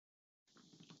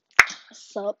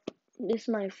what's up? This is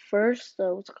my first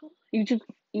what's it called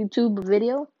YouTube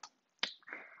video.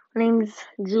 My name's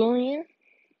Julian.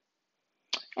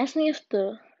 Ask me if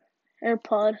the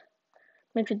AirPod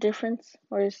makes a difference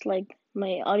or it's like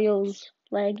my audio's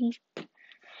laggy.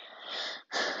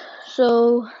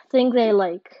 So things I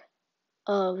like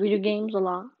video games a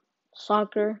lot,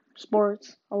 soccer,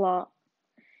 sports a lot,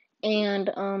 and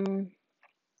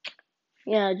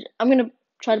yeah, I'm gonna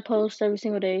try to post every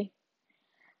single day.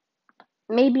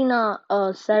 Maybe not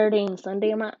Saturday and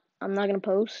Sunday. I'm not gonna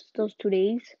post those 2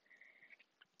 days.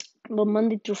 But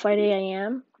Monday through Friday I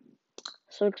am.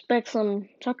 So expect some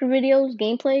soccer videos,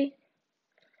 gameplay,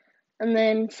 and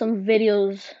then some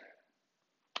videos,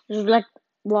 just like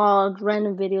vlogs,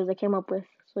 random videos I came up with.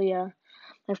 So yeah,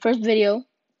 my first video,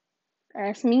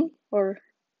 ask me, or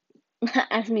not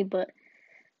ask me, but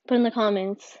put in the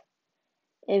comments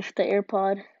if the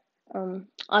AirPod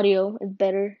audio is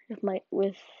better if my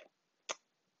with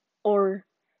or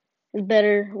is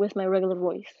better with my regular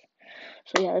voice.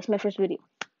 So yeah, that's my first video.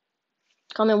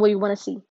 Comment what you want to see.